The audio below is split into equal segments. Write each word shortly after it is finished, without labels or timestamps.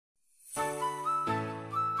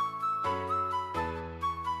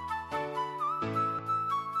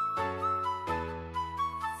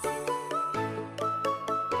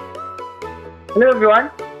Hello everyone,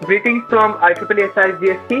 greetings from IEEE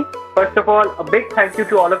SIESGST. First of all, a big thank you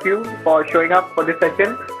to all of you for showing up for this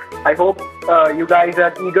session. I hope you guys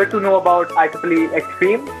are eager to know about IEEE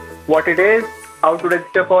Xtreme, what it is, how to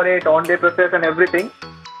register for it, on-day process and everything.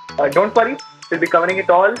 Don't worry, we'll be covering it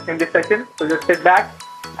all in this session, so just sit back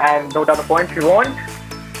and note down the points you want.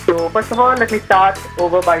 So first of all, let me start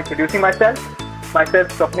over by introducing myself.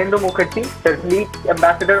 Myself, Swapnendu Mukherjee, the lead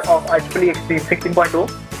ambassador of IEEE Xtreme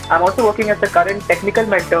 16.0. I'm also working as the current technical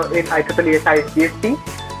mentor in IEEE SISGST.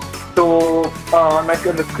 So on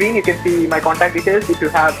the screen, you can see my contact details. If you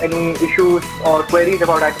have any issues or queries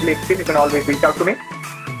about IEEE Xtreme, you can always reach out to me.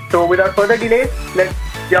 So without further delays, let's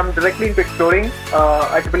jump directly into exploring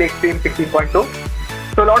IEEE Xtreme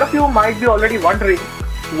 16.0. So a lot of you might be already wondering,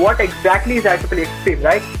 what exactly is IEEE Xtreme,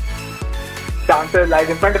 right? The answer lies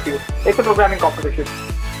in front of you. It's a programming competition.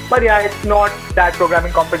 But yeah, it's not that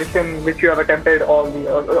programming competition which you have attempted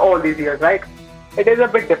all these years, right? It is a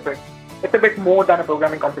bit different. It's a bit more than a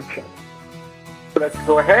programming competition. So let's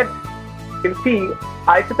go ahead. You can see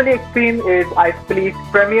IEEE Xtreme is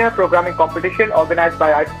IEEE's premier programming competition organized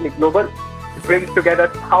by IEEE Global. It brings together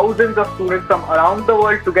thousands of students from around the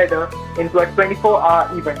world together into a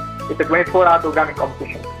 24-hour event. It's a 24-hour programming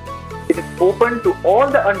competition. It is open to all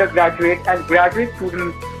the undergraduate and graduate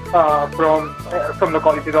students from the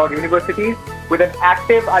colleges or universities with an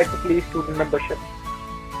active IEEE student membership.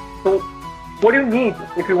 So what do you need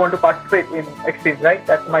if you want to participate in Xtreme, right?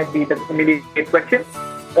 That might be the immediate question.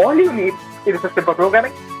 All you need is a simple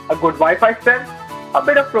programming, a good Wi-Fi strength, a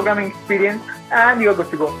bit of programming experience, and you're good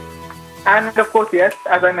to go. And of course, yes,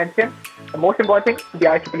 as I mentioned, the most important thing, the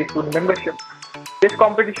IEEE student membership. This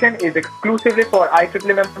competition is exclusively for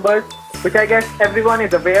IEEE members, which I guess everyone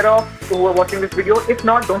is aware of who are watching this video. If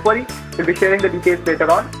not, don't worry, we'll be sharing the details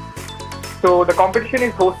later on. So the competition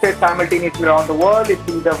is hosted simultaneously around the world. It's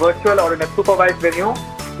either virtual or in a supervised venue.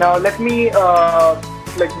 Now let me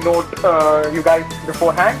note you guys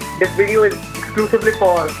beforehand. This video is exclusively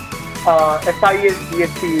for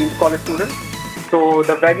SISGST college students. So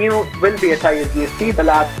the venue will be SISGST, the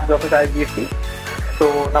labs of SISGST.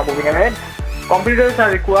 So now moving ahead. Competitors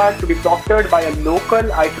are required to be proctored by a local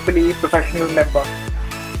IEEE professional member.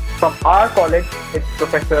 From our college, it's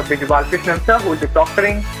Professor Biju Balkrishnan sir who will be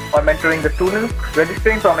proctoring or mentoring the students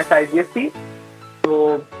registering from SISGST.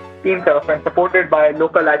 So teams are often supported by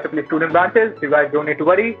local IEEE student branches. You guys don't need to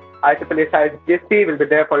worry. IEEE SISGST will be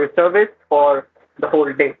there for your service for the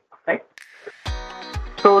whole day. Right?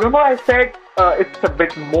 So remember I said it's a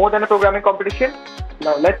bit more than a programming competition.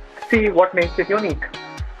 Now let's see what makes it unique.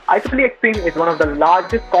 IEEE Xtreme is one of the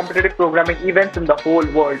largest competitive programming events in the whole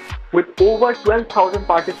world, with over 12,000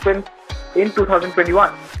 participants in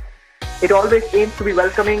 2021. It always aims to be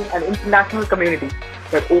welcoming an international community.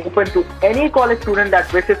 We're open to any college student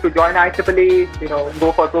that wishes to join IEEE,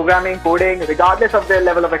 go for programming, coding, regardless of their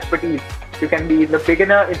level of expertise. You can be in the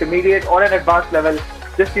beginner, intermediate, or an advanced level.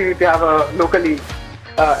 Just you need to have a locally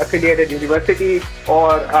affiliated university,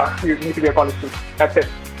 or you need to be a college student. That's it.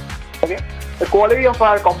 Okay. The quality of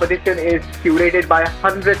our competition is curated by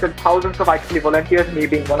hundreds and thousands of IEEE volunteers, me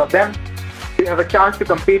being one of them. You have a chance to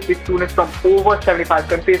compete with students from over 75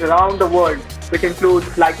 countries around the world, which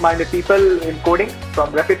includes like-minded people in coding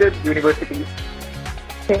from reputed universities.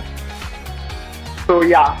 Okay. So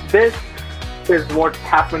yeah, this is what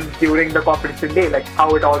happens during the competition day, like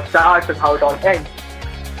how it all starts and how it all ends.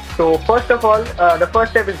 So first of all, the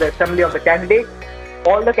first step is the assembly of the candidates.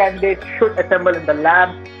 All the candidates should assemble in the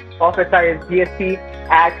lab of SISGST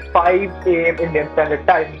at 5 a.m. Indian Standard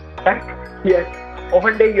Time. Right? Yes,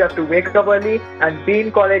 one day you have to wake up early and be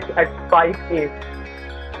in college at 5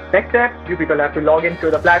 a.m. Next step, you people have to log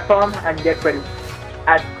into the platform and get ready.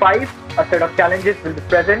 At 5, a set of challenges will be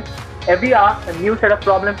present. Every hour, a new set of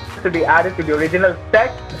problems will be added to the original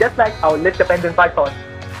set, just like our list depends in Python.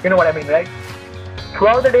 You know what I mean, right?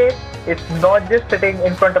 Throughout the day, it's not just sitting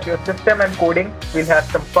in front of your system and coding. We'll have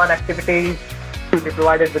some fun activities. You'll be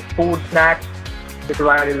provided with food, snacks.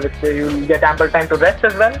 You'll get ample time to rest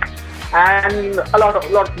as well, and a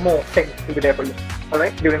lot more things will be there for you. All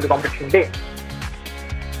right, during the competition day.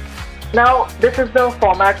 Now, this is the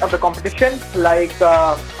format of the competition, like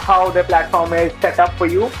how the platform is set up for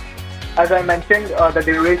you. As I mentioned, the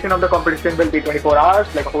duration of the competition will be 24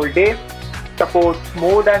 hours, like a whole day. Supports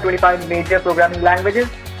more than 25 major programming languages.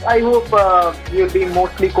 I hope you'll be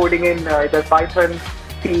mostly coding in either Python,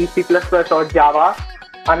 C, C++, or Java,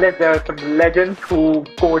 unless there are some legends who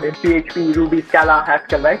code in PHP, Ruby, Scala,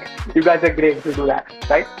 Haskell, right? You guys are great to do that,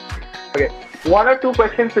 right? Okay. 1 or 2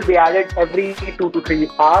 questions will be added every 2 to 3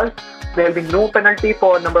 hours. There will be no penalty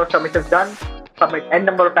for number of submissions done. Submit n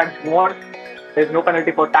number of times you want. There's no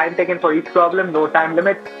penalty for time taken for each problem, no time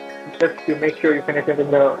limit. Just to make sure you finish it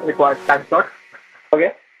in the required time slot.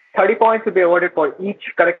 Okay. 30 points will be awarded for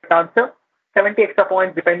each correct answer. 70 extra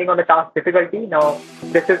points depending on the task difficulty. Now,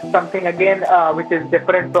 this is something again which is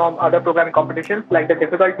different from other programming competitions. Like the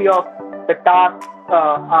difficulty of the tasks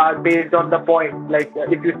are based on the points. Like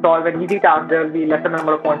if you solve an easy task, there will be lesser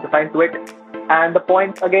number of points assigned to it. And the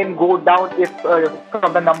points again go down if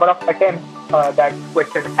from the number of attempts that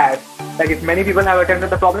question has. Like if many people have attempted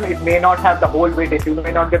the problem, it may not have the whole weightage. You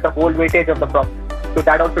may not get the whole weightage of the problem. So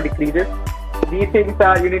that also decreases. These things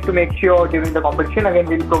you need to make sure during the competition. Again,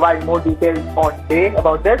 we'll provide more details on day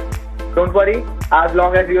about this. Don't worry, as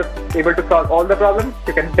long as you're able to solve all the problems,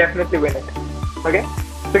 you can definitely win it. Okay?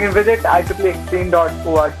 So you can visit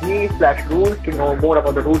IEEE-Xtreme.org/rules to know more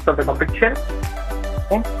about the rules of the competition.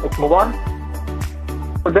 Okay, let's move on.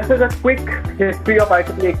 So this is a quick history of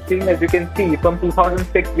IEEE Xtreme. As you can see, from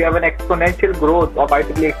 2006, we have an exponential growth of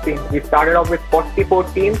IEEE Xtreme. We started off with 44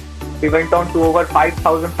 teams. We went on to over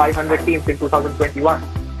 5,500 teams in 2021.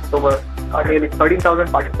 Over nearly 13,000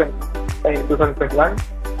 participants in 2021.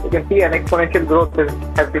 You can see an exponential growth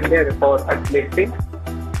has been there for IEEE Xtreme.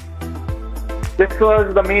 This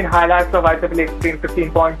was the main highlights of IEEE Xtreme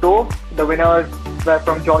 16.0. The winners were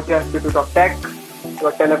from Georgia Institute of Tech,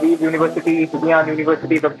 Tel Aviv University, Fujian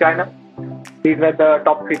University of China. These were the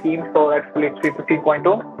top 3 teams for IEEE Xtreme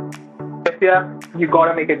 15.0. This year, you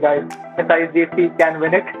gotta make it, guys. SIESGST can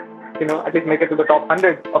win it. You know, at least make it to the top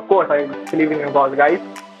 100. Of course, I believe in you guys.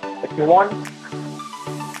 Let's move on.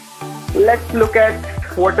 Let's look at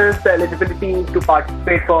what is the eligibility to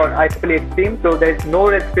participate for IEEE Xtreme. So there's no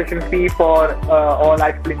registration fee for all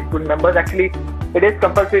IEEE student members. Actually, it is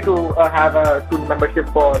compulsory to have a student membership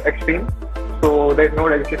for Xtreme. So there's no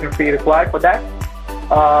registration fee required for that.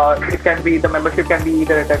 The membership can be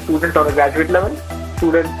either at a student or a graduate level.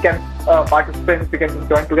 Students can participants, we can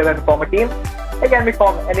join together and form a team. It can be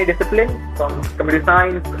from any discipline, from computer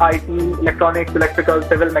science, IT, electronics, electrical,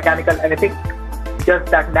 civil, mechanical, anything. Just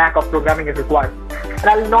that knack of programming is required. And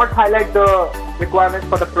I will not highlight the requirements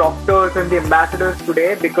for the proctors and the ambassadors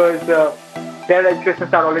today because their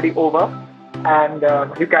registrations are already over and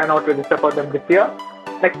you cannot register for them this year.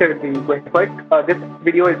 Next year we'll be going for it. This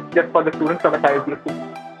video is just for the students from SIESGST.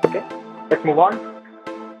 Okay, let's move on.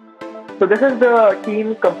 So this is the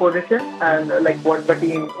team composition and like what the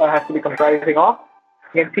team has to be comprising of.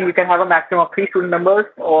 You can see you can have a maximum of 3 student members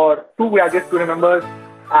or 2 graduate student members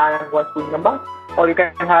and 1 student member, or you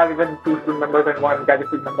can have even 2 student members and 1 graduate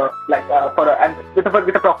student member. Like with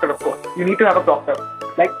a proctor, of course. You need to have a proctor.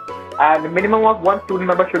 Like, and the minimum of 1 student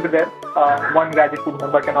member should be there. 1 graduate student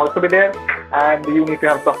member can also be there, and you need to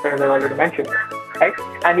have a proctor, as I already mentioned. Right?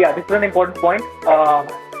 And yeah, this is an important point.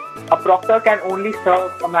 A proctor can only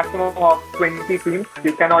serve a maximum of 20 teams.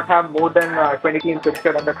 You cannot have more than 20 teams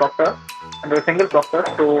registered under proctor, under a single proctor.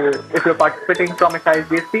 So if you're participating from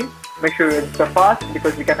SIESGST, make sure you register fast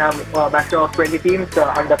because we can have a maximum of 20 teams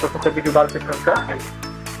under Professor Bijudal system, sir.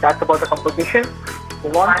 That's about the composition.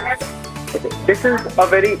 Move on. Okay. This is a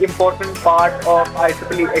very important part of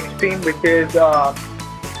IEEE Xtreme, which is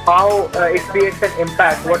how it creates an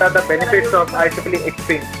impact. What are the benefits of IEEE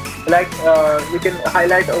Xtreme? Like we can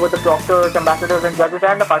highlight over the proctors, ambassadors, and judges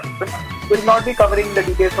and the participants. We'll not be covering the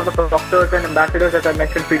details of the proctors and ambassadors as I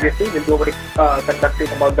mentioned previously. We'll go over conducting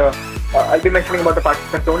about the. I'll be mentioning about the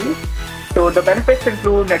participants only. So the benefits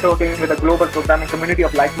include networking with a global programming community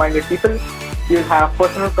of like-minded people. You'll have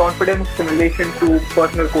personal confidence in relation to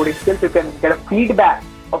personal coding skills. You can get a feedback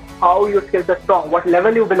of how your skills are strong, what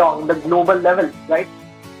level you belong, the global level, right?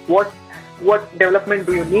 What development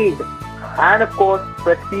do you need? And of course,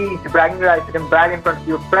 prestige, bragging rights. You can brag in front of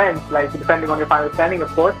your friends, like depending on your final standing, of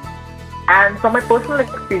course. And from my personal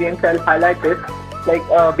experience, I'll highlight this. Like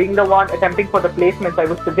being the one attempting for the placements, I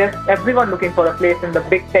would suggest everyone looking for a place in the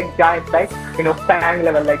big tech giants, right? You know, FANG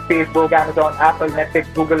level like Facebook, Amazon, Apple, Netflix,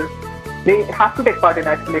 Google. They have to take part in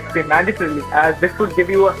IEEE Xtreme mandatorily, as this would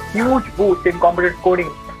give you a huge boost in competitive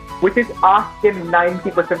coding, which is asked in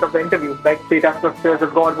 90% of the interviews, like data structures,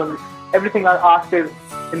 algorithms, everything are asked is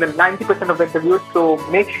in the 90% of the interviews. So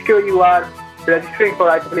make sure you are registering for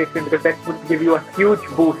IEEE Xtreme because that would give you a huge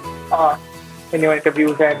boost in your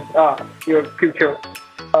interviews and your future,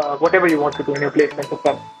 whatever you want to do in your placements as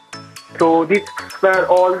well. So these were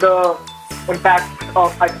all the impacts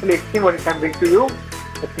of IEEE Xtreme, what it can bring to you.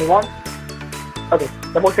 Let's move on. Okay,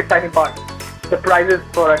 the most exciting part, the prizes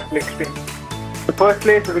for IEEE Xtreme. The first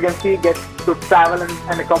place, as you can see, gets to travel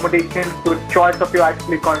and accommodation to choice of your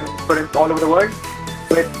IEEE conference all over the world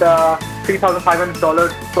with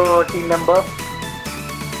 $3,500 per team member.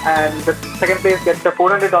 And the second place gets a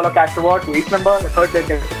 $400 cash reward to each member. The third place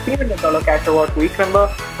gets a $300 cash reward to each member.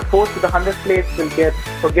 The fourth to the 100th place will get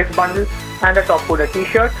a gift bundle and a top coder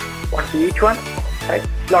t-shirt, one to each one. Right?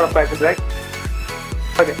 A lot of prizes, right?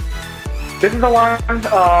 Okay. This is the one,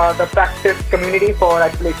 the practice community for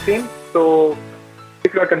IEEE Xtreme. So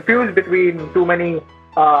if you are confused between too many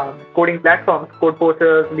coding platforms, Code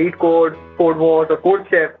Posters, LeetCode, Code Wars, or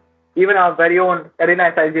CodeChef, even our very own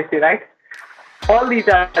Arena SIESGST, right? All these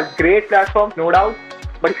are great platforms, no doubt.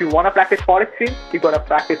 But if you want to practice for Xtreme, you got to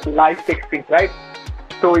practice live Xtreme, right?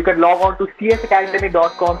 So you can log on to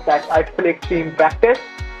csacademy.com/IEEE Xtreme practice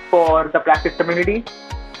for the practice community.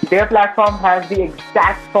 Their platform has the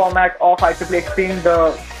exact format of IEEE Xtreme.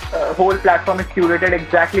 The whole platform is curated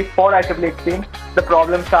exactly for IEEE Xtreme. The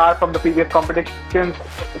problems are from the previous competitions,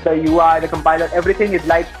 the UI, the compiler, everything is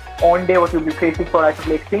like on day what you'll be facing for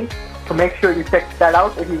IEEE Xtreme. So make sure you check that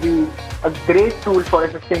out. It will be a great tool for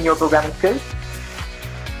assisting your programming skills.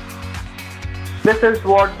 This is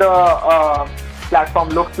what the platform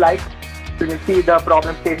looks like. You can see the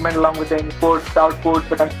problem statement along with the inputs, outputs,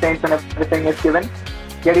 the constraints, and everything is given.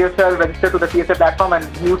 Get yourself registered to the CSA platform and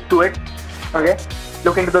used to it. Okay.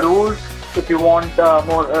 Look into the rules if you want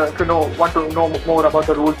want to know more about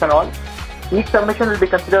the rules and all. Each submission will be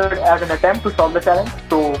considered as an attempt to solve the challenge.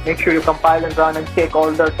 So make sure you compile and run and check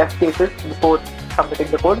all the test cases before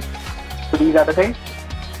submitting the code. So these are the things.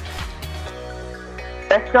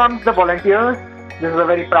 Next comes the volunteers. This is a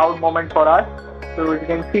very proud moment for us. So you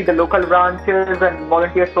can see the local branches and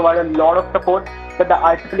volunteers provide a lot of support that the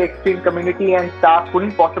IEEE Xtreme community and staff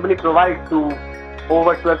couldn't possibly provide to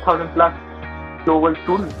over 12,000 plus global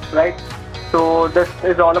students, right? So this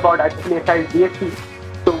is all about IEEE SIESGST.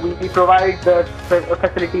 So we provide the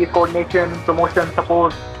facilities, coordination, promotion,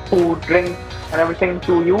 support, food, drinks, and everything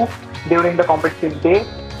to you during the competition day.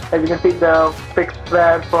 As you can see, the picks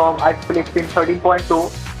were from IEEE Xtreme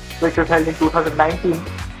 16.0, which was held in 2019.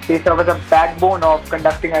 They serve as a backbone of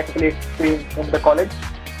conducting IEEE Xtreme in the college.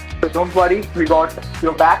 So don't worry, we got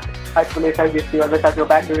your back. IEEE SIESGST always has your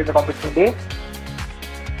back during the competition day.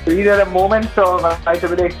 So these are the moments of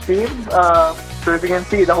IEEE Xtreme. So as you can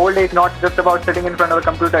see, the whole day is not just about sitting in front of a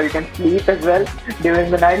computer. You can sleep as well during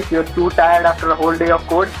the night if you're too tired after a whole day of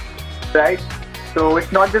code, right? So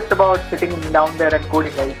it's not just about sitting down there and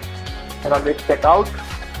coding, guys. And always check out.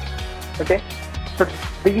 Okay. So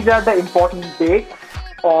these are the important dates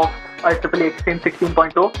of IEEE Xtreme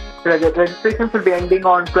 16.0. The registrations will be ending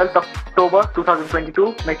on 12th October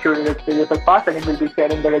 2022. Make sure you register yourself fast. Again, we'll be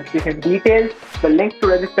sharing the registration details, the links to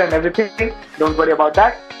register and everything. Don't worry about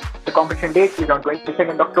that. The competition date is on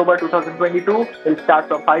 22nd October 2022. It will start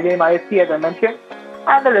from 5 AM IST as I mentioned.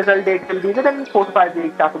 And the result date will be within 4 to 5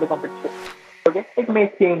 weeks after the competition. Okay, it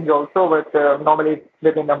may change also, but normally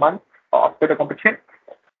within a month after the competition.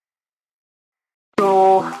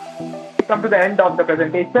 So we come to the end of the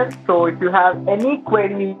presentation. So if you have any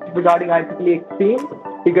queries regarding IEEE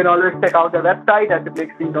Xtreme, you can always check out the website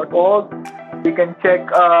IEEExtreme.org. You can check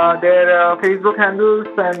their Facebook handles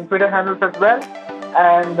and Twitter handles as well.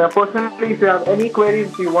 And personally, if you have any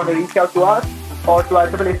queries, you want to reach out to us or to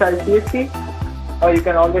IEEE SIESGST, you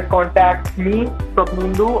can always contact me,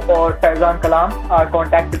 Swapnindu, or Faizan Kalam. Our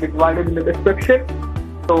contacts will be provided in the description.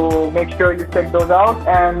 So make sure you check those out.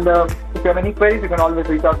 And if you have any queries, you can always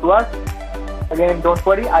reach out to us. Again, don't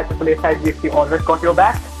worry, IEEE SIESGST always got your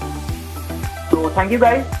back. So thank you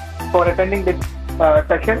guys for attending this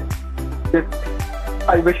session.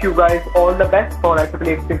 I wish you guys all the best for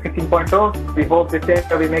IEEE Xtreme 16.0. We hope this year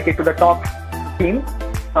we make it to the top teams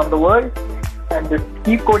from the world. And just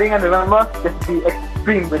keep coding and remember, just be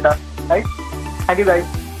extreme with us, right? Thank you guys.